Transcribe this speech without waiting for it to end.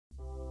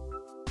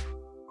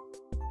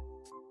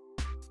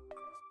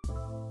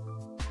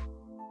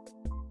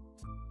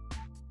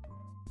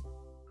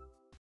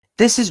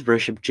This is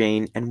Rishabh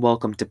Jain, and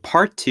welcome to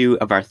part 2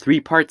 of our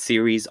 3-part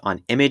series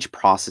on image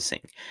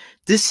processing.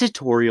 This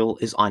tutorial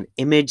is on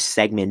image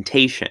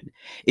segmentation.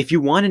 If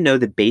you want to know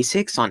the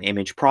basics on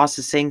image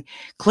processing,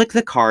 click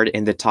the card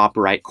in the top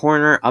right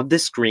corner of the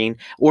screen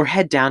or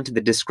head down to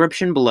the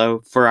description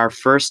below for our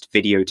first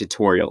video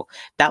tutorial.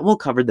 That will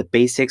cover the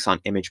basics on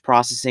image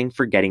processing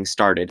for getting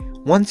started.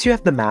 Once you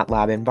have the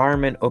MATLAB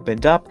environment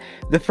opened up,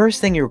 the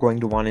first thing you're going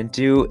to want to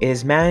do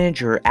is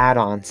manage your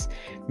add-ons.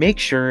 Make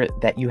sure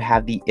that you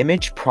have the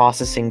image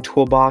processing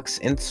toolbox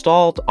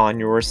installed on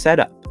your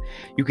setup.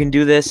 You can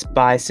do this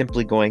by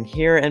simply going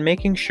here and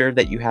making sure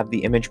that you have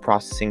the image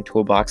processing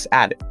toolbox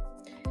added.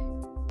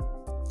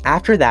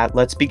 After that,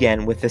 let's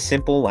begin with a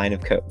simple line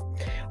of code.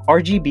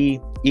 RGB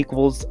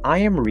equals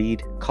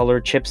imRead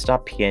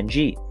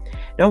colorchips.png.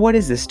 Now what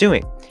is this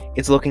doing?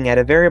 It's looking at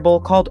a variable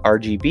called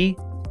RGB,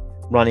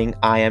 running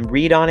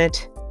imRead on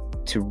it,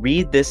 to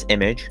read this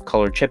image,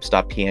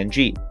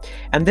 colorchips.png,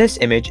 and this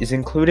image is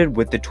included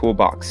with the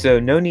toolbox, so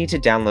no need to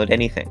download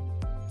anything.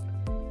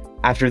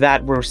 After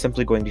that, we're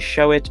simply going to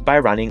show it by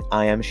running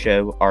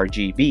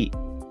imshowRGB.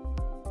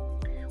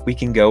 We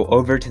can go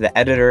over to the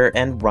editor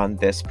and run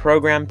this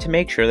program to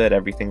make sure that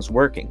everything's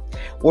working,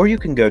 or you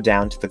can go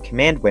down to the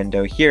command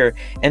window here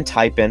and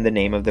type in the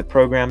name of the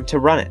program to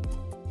run it.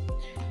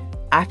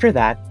 After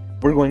that,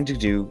 we're going to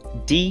do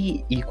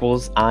d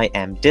equals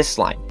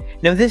imDistLine.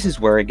 Now this is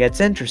where it gets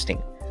interesting.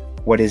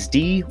 What is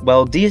D?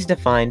 Well, D is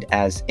defined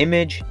as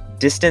image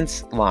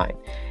distance line.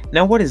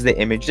 Now what is the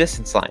image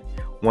distance line?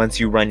 Once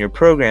you run your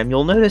program,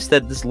 you'll notice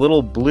that this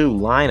little blue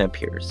line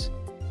appears.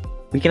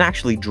 We can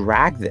actually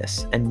drag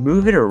this and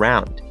move it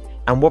around.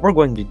 And what we're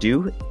going to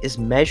do is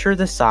measure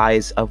the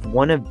size of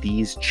one of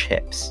these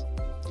chips.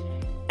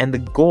 And the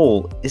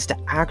goal is to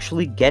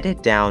actually get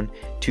it down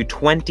to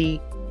 20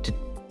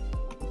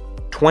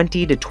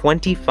 to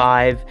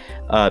 25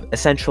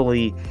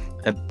 essentially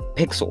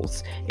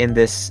pixels in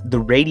the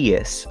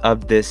radius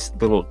of this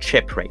little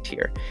chip right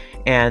here.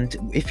 And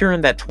if you're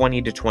in that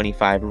 20 to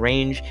 25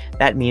 range,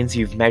 that means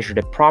you've measured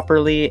it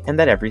properly and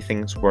that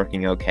everything's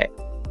working okay.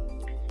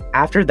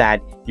 After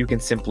that, you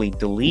can simply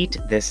delete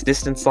this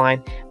distance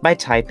line by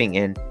typing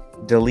in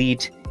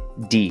delete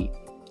D,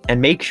 and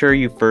make sure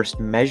you first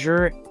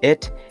measure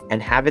it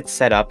and have it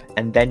set up,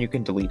 and then you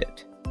can delete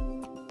it.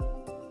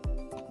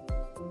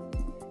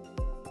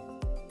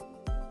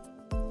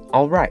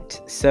 Alright,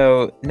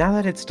 so now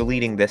that it's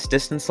deleting this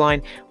distance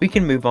line, we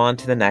can move on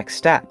to the next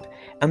step.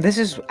 And this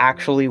is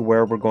actually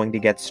where we're going to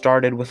get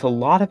started with a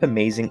lot of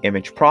amazing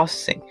image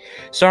processing.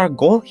 So our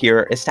goal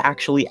here is to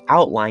actually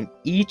outline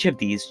each of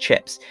these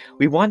chips.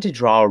 We want to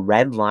draw a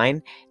red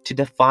line to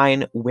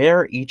define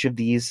where each of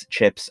these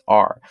chips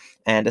are,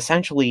 and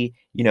essentially,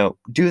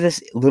 do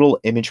this little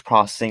image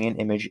processing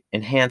and image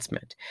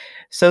enhancement.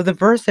 So the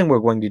first thing we're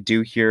going to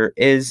do here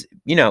is,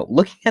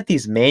 looking at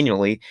these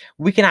manually,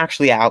 we can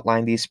actually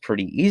outline these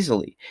pretty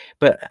easily,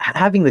 but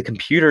having the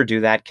computer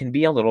do that can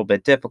be a little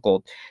bit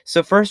difficult.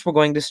 So first we're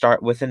going to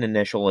start with an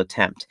initial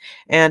attempt,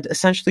 and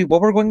essentially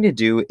what we're going to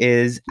do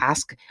is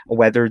ask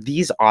whether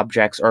these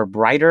objects are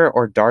brighter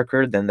or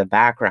darker than the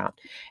background.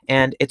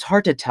 And it's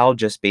hard to tell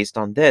just based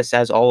on this,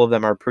 as all of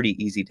them are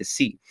pretty easy to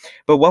see.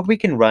 But what we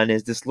can run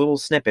is this little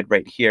snippet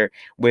right here,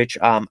 which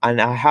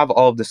and I have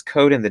all of this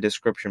code in the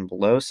description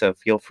below, so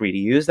feel free to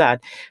use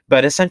that.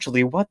 But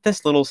essentially what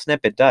this little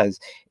snippet does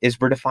is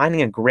we're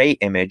defining a gray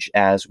image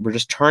as we're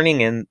just turning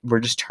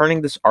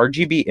this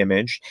RGB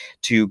image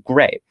to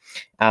gray.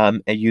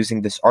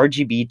 Using this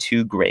RGB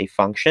to gray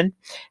function,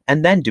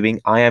 and then doing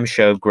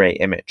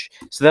imShowGrayImage.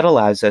 So that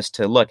allows us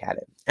to look at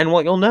it. And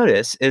what you'll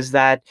notice is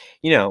that,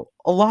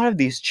 a lot of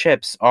these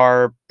chips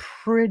are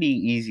pretty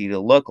easy to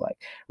look like,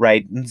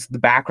 right? The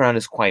background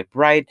is quite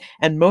bright,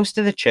 and most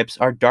of the chips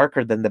are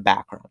darker than the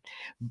background.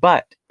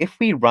 But if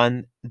we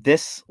run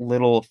this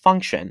little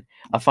function,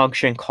 a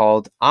function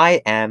called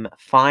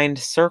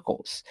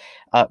imFindCircles,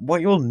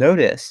 what you'll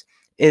notice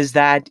is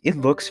that it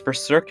looks for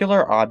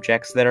circular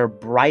objects that are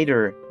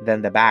brighter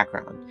than the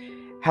background.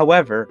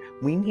 However,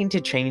 we need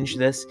to change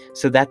this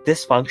so that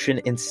this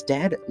function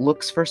instead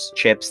looks for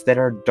chips that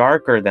are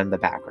darker than the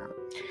background.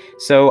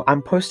 So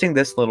I'm posting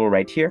this little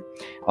right here.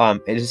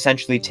 It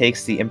essentially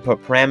takes the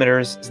input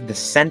parameters, the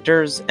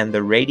centers, and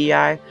the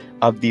radii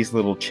of these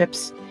little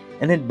chips,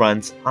 and it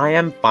runs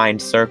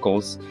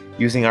imFindCircles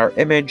using our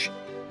image,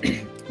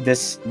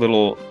 this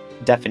little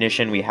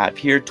definition we have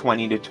here,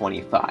 20 to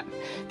 25.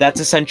 That's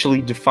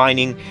essentially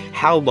defining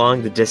how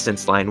long the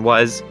distance line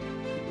was.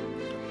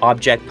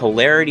 Object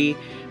polarity,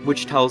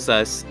 which tells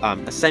us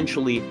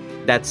essentially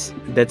that's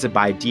a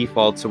by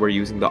default, so we're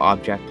using the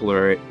object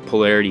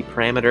polarity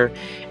parameter.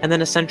 And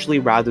then essentially,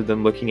 rather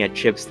than looking at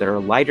chips that are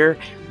lighter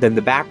than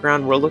the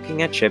background, we're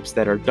looking at chips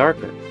that are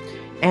darker.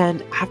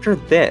 And after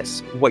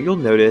this, what you'll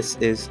notice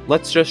is,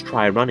 let's just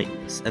try running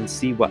this and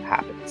see what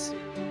happens.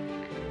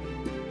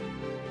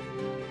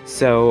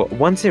 So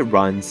once it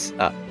runs,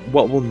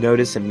 what we'll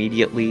notice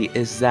immediately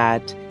is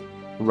that,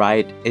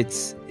 right,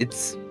 it's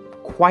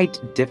quite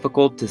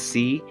difficult to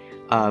see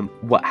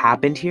what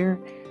happened here,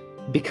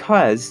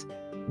 because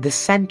the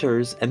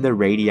centers and the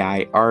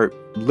radii are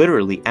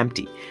literally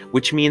empty,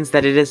 which means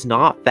that it has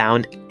not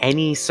found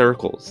any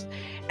circles.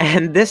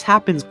 And this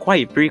happens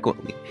quite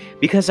frequently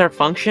because our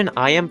function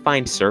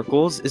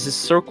imFindCircles is a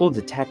circle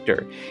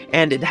detector,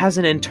 and it has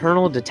an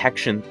internal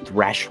detection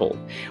threshold.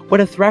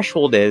 What a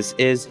threshold is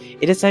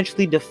it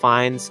essentially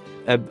defines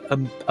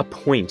a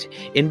point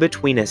in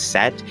between a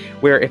set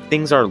where if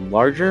things are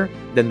larger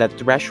than that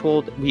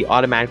threshold, we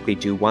automatically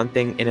do one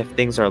thing, and if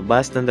things are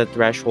less than the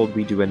threshold,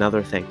 we do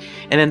another thing.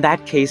 And in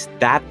that case,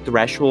 that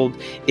threshold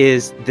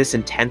is this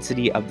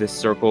intensity of this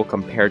circle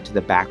compared to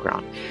the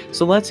background.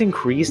 So let's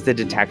increase the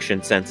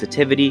detection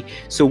sensitivity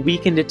so we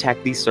can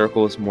detect these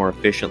circles more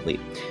efficiently.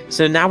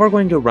 So now we're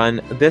going to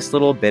run this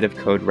little bit of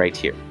code right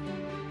here.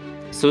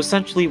 So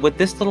essentially what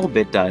this little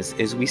bit does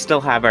is we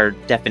still have our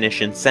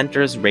definition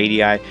centers,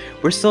 radii.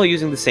 We're still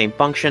using the same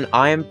function,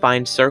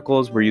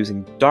 imFindCircles, we're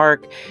using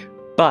dark,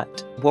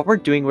 but what we're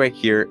doing right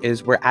here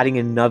is we're adding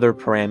another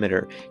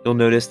parameter. You'll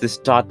notice this ...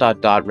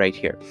 right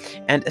here.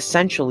 And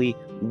essentially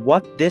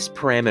what this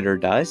parameter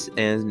does,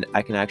 and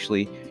I can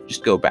actually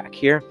just go back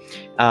here.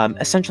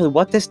 Essentially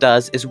what this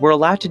does is we're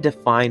allowed to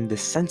define the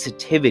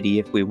sensitivity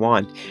if we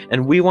want,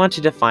 and we want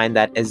to define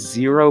that as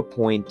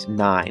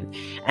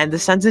 0.9. And the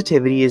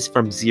sensitivity is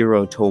from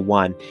 0 to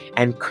 1,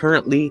 and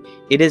currently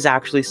it is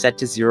actually set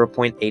to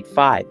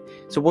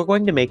 0.85. So we're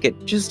going to make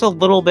it just a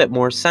little bit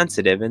more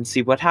sensitive and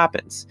see what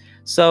happens.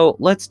 So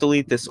let's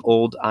delete this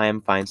old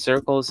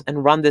imFindCircles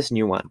and run this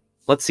new one.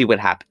 Let's see what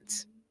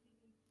happens.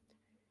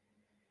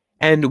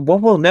 And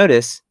what we'll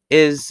notice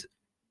is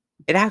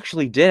it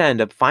actually did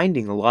end up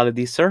finding a lot of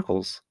these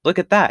circles. Look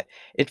at that.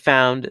 It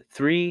found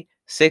 3,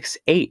 6,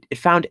 8. It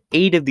found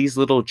 8 of these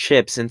little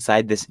chips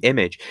inside this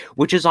image,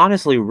 which is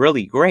honestly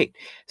really great.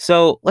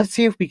 So let's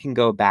see if we can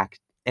go back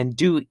and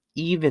do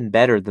even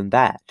better than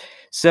that.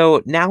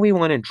 So now we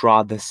want to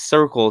draw the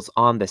circles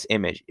on this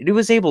image. It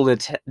was able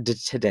to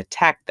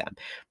detect them,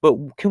 but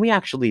can we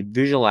actually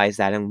visualize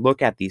that and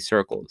look at these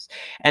circles?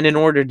 And in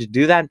order to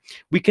do that,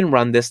 we can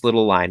run this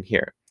little line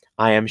here.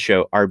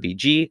 IMShow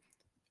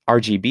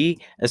RGB.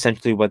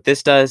 Essentially what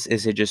this does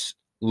is it just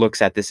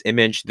looks at this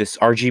image, this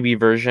RGB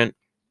version,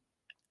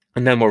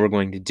 and then what we're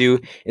going to do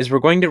is we're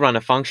going to run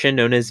a function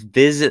known as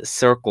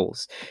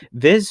visCircles.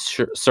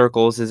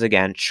 VisCircles is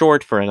again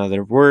short for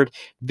another word,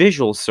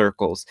 visual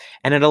circles,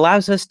 and it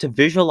allows us to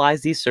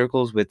visualize these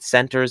circles with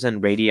centers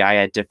and radii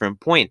at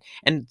different points,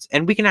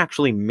 and we can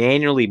actually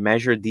manually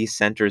measure these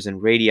centers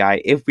and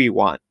radii if we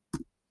want.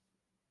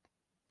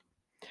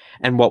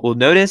 And what we'll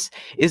notice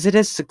is it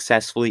has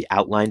successfully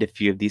outlined a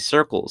few of these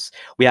circles.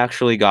 We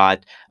actually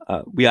got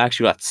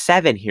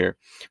 7 here,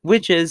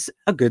 which is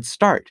a good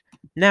start.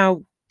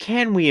 Now,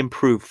 can we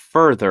improve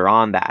further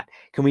on that?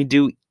 Can we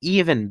do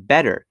even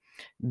better?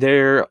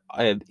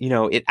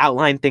 It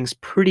outlined things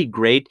pretty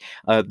great.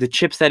 The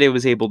chips that it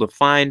was able to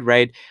find,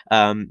 right?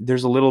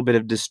 There's a little bit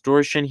of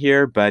distortion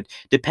here, but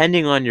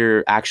depending on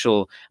the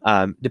actual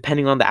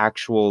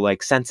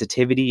like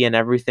sensitivity and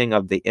everything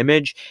of the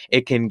image,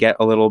 it can get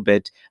a little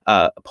bit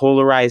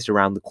polarized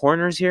around the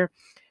corners here.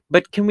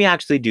 But can we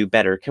actually do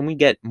better? Can we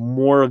get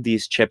more of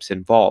these chips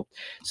involved?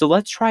 So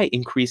let's try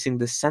increasing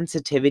the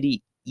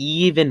sensitivity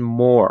even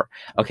more.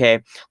 Okay,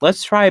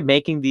 let's try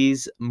making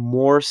these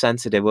more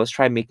sensitive. Let's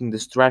try making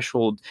this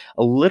threshold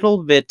a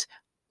little bit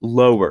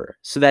lower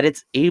so that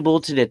it's able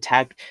to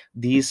detect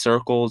these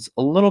circles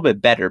a little bit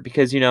better,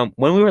 because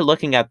when we were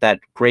looking at that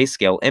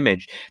grayscale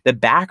image, the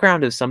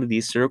background of some of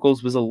these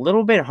circles was a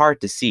little bit hard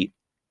to see.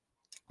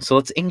 So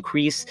let's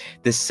increase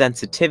this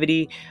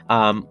sensitivity.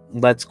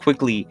 Let's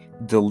quickly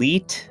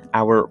delete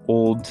our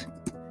old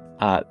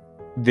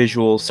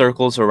visual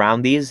circles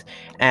around these,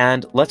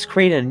 and let's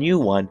create a new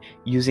one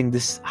using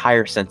this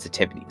higher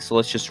sensitivity. So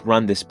let's just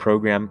run this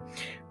program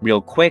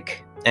real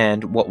quick,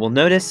 and what we'll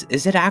notice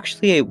is it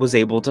actually was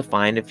able to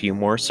find a few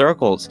more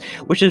circles,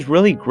 which is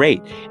really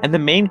great. And the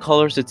main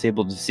colors it's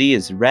able to see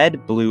is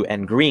red, blue,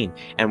 and green.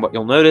 And what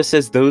you'll notice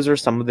is those are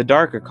some of the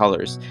darker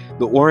colors.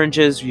 The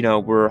oranges,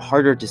 were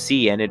harder to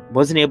see, and it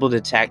wasn't able to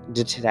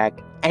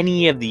detect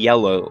any of the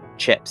yellow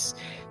chips.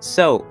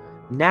 So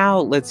now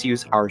let's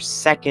use our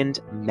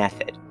second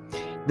method.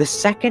 The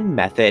second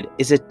method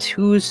is a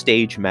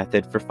two-stage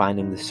method for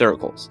finding the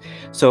circles.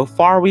 So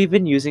far, we've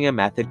been using a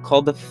method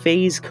called the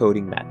phase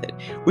coding method,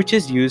 which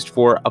is used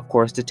for, of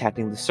course,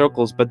 detecting the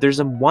circles, but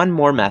there's one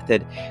more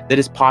method that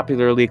is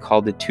popularly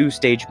called the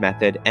two-stage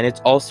method, and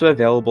it's also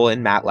available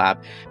in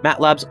MATLAB.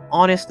 MATLAB's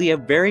honestly a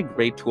very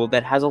great tool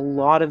that has a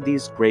lot of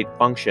these great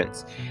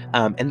functions.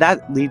 And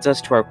that leads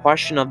us to our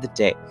question of the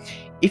day.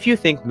 If you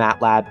think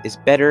MATLAB is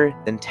better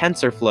than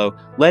TensorFlow,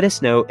 let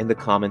us know in the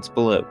comments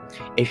below.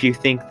 If you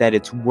think that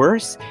it's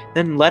worse,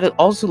 then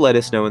also let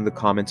us know in the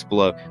comments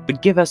below,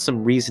 but give us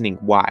some reasoning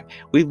why.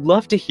 We'd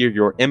love to hear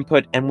your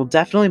input, and we'll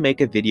definitely make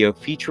a video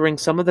featuring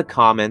some of the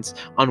comments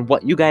on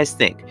what you guys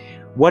think.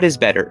 What is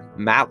better,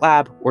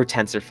 MATLAB or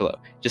TensorFlow?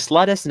 Just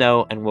let us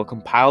know and we'll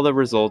compile the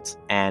results,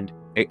 and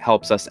it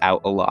helps us out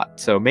a lot.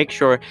 So make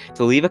sure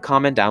to leave a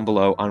comment down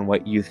below on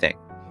what you think.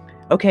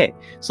 Okay,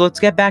 so let's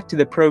get back to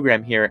the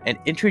program here and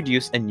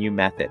introduce a new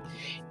method.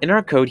 In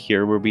our code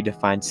here where we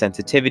define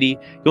sensitivity,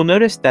 you'll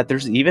notice that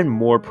there's even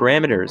more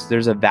parameters.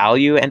 There's a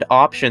value and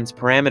options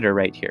parameter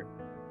right here.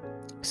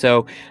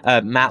 So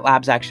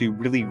MATLAB's actually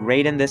really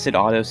great in this. It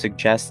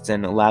auto-suggests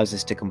and allows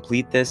us to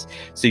complete this.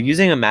 So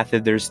using a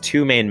method, there's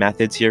two main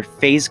methods here: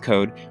 phase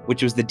code,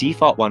 which was the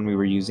default one we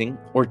were using,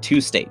 or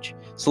two-stage.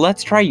 So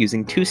let's try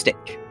using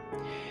two-stage.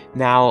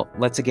 Now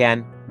let's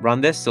again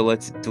run this. So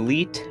let's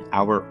delete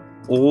our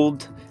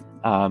old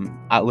outlines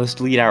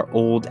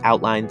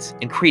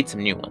and create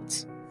some new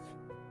ones.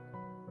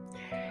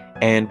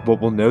 And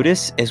what we'll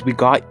notice is we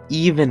got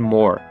even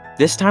more.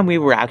 This time we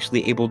were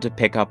actually able to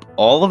pick up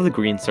all of the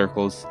green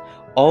circles,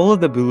 all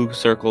of the blue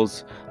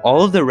circles,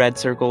 all of the red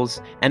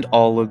circles, and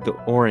all of the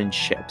orange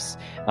chips.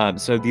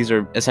 So these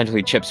are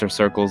essentially chips or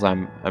circles.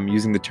 I'm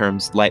using the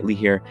terms lightly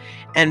here.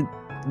 And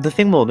the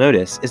thing we'll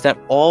notice is that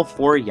all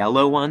four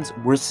yellow ones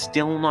we're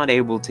still not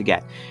able to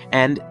get.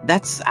 And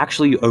that's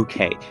actually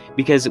okay,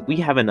 because we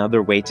have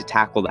another way to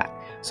tackle that.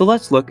 So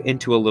let's look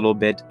into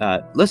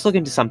let's look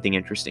into something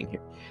interesting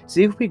here.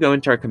 See if we go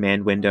into our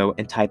command window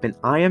and type in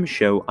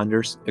imshow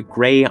a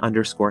gray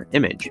underscore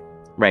image.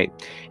 Right,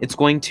 it's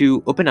going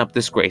to open up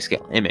this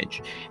grayscale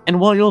image. And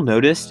what you'll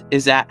notice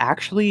is that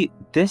actually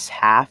this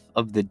half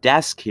of the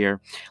desk here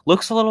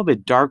looks a little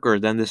bit darker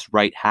than this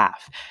right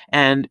half.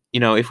 And,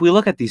 if we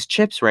look at these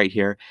chips right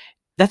here,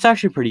 that's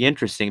actually pretty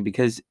interesting,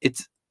 because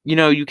it's,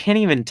 you can't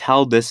even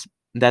tell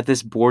that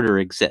this border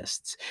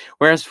exists.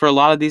 Whereas for a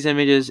lot of these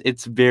images,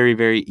 it's very,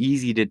 very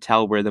easy to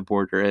tell where the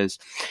border is.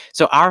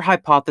 So our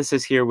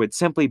hypothesis here would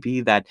simply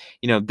be that,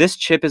 this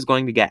chip is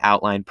going to get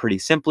outlined pretty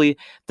simply.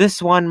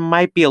 This one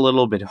might be a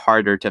little bit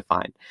harder to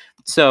find.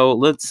 So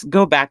let's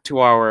go back to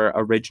our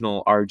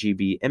original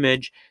RGB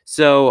image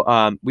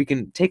so we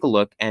can take a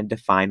look and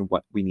define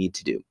what we need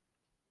to do.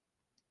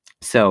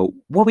 So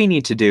what we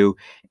need to do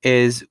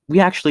is we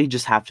actually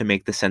just have to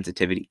make the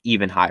sensitivity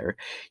even higher.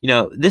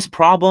 This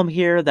problem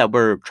here that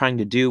we're trying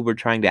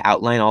to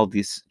outline all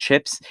these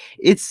chips.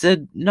 It's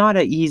not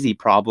an easy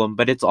problem,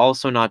 but it's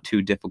also not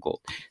too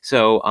difficult.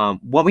 So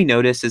what we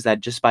notice is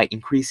that just by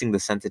increasing the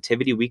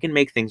sensitivity, we can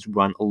make things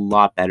run a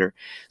lot better.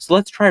 So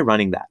let's try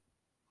running that.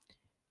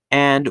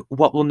 And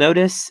what we'll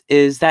notice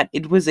is that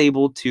it was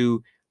able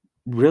to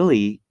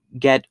really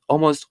get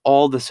almost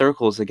all the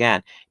circles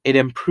again. It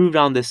improved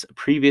on this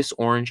previous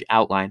orange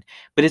outline,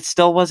 but it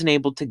still wasn't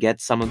able to get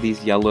some of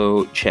these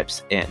yellow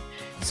chips in.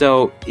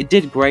 So it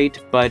did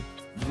great, but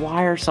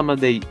why are some of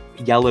the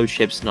yellow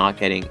chips not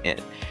getting in?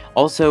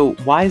 Also,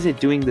 why is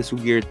it doing this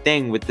weird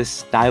thing with this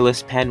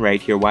stylus pen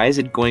right here? Why is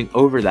it going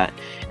over that?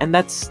 And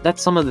that's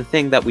some of the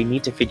thing that we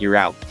need to figure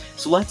out.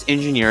 So let's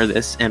engineer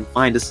this and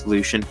find a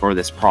solution for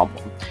this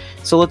problem.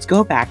 So let's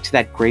go back to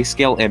that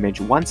grayscale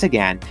image once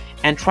again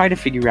and try to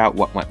figure out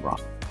what went wrong,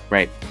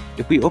 right?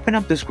 If we open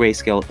up this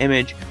grayscale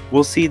image,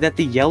 we'll see that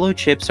the yellow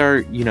chips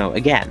are,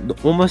 again,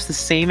 almost the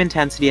same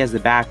intensity as the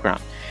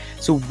background.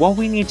 So what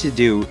we need to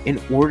do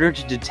in order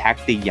to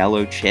detect the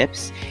yellow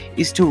chips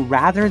is to,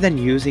 rather than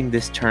using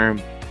this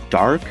term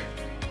dark,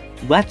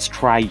 let's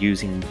try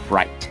using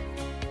bright.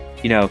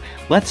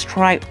 Let's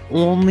try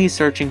only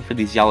searching for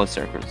these yellow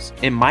circles.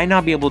 It might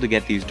not be able to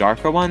get these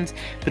darker ones,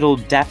 but it'll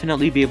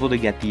definitely be able to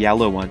get the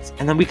yellow ones.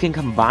 And then we can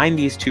combine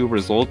these two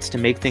results to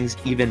make things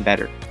even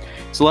better.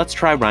 So let's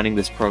try running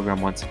this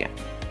program once again.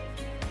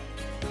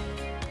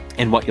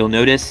 And what you'll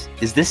notice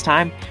is this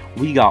time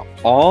we got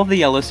all the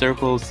yellow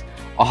circles,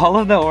 all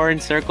of the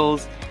orange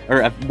circles,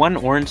 or one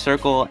orange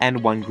circle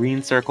and one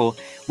green circle,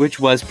 which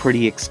was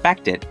pretty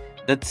expected.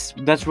 That's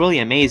really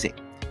amazing.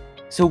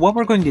 So what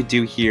we're going to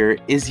do here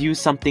is use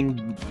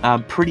something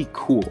pretty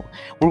cool.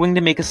 We're going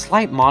to make a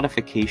slight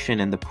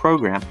modification in the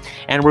program,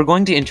 and we're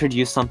going to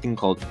introduce something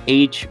called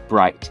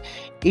hbright.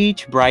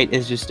 Hbright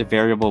is just a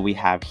variable we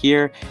have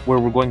here, where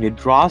we're going to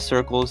draw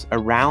circles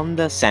around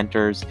the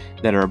centers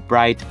that are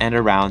bright and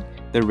around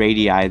the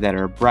radii that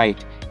are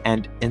bright.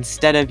 And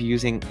instead of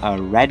using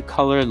a red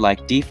color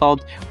like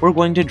default, we're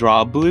going to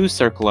draw a blue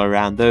circle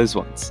around those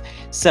ones.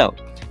 So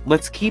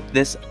let's keep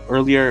this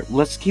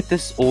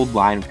old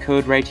line of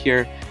code right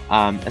here,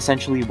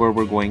 essentially where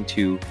we're going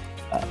to,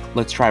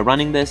 let's try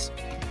running this.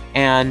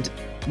 And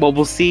what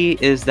we'll see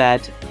is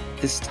that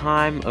this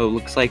time,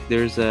 looks like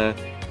there's a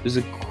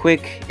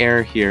quick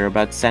error here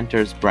about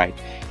centers bright.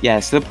 Yeah,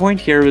 so the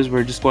point here is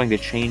we're just going to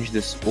change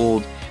this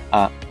old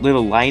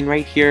little line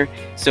right here.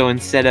 So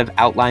instead of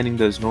outlining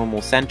those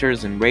normal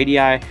centers and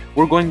radii,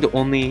 we're going to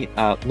only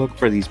look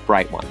for these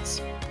bright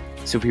ones.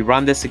 So if we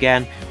run this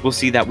again, we'll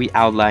see that we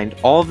outlined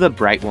all of the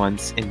bright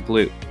ones in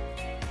blue.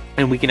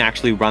 And we can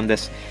actually run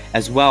this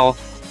as well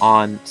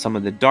on some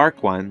of the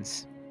dark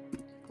ones,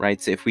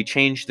 right? So if we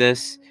change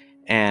this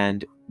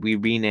and we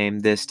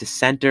rename this to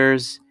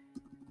centers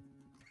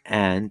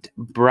and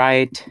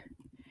bright,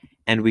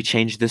 and we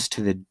change this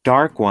to the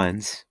dark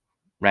ones,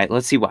 right?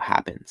 Let's see what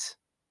happens.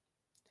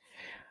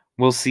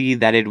 We'll see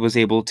that it was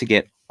able to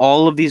get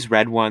all of these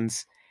red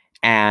ones,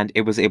 and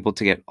it was able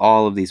to get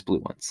all of these blue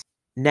ones.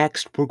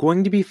 Next, we're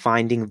going to be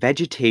finding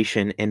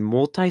vegetation in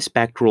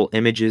multispectral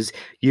images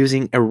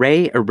using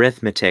array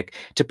arithmetic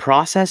to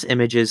process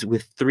images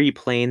with three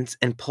planes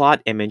and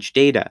plot image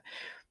data.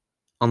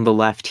 On the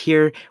left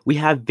here, we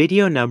have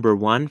video number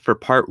 1 for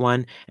part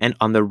 1, and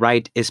on the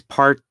right is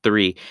part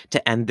 3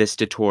 to end this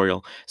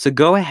tutorial. So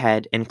go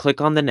ahead and click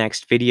on the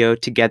next video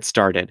to get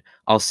started.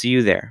 I'll see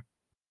you there.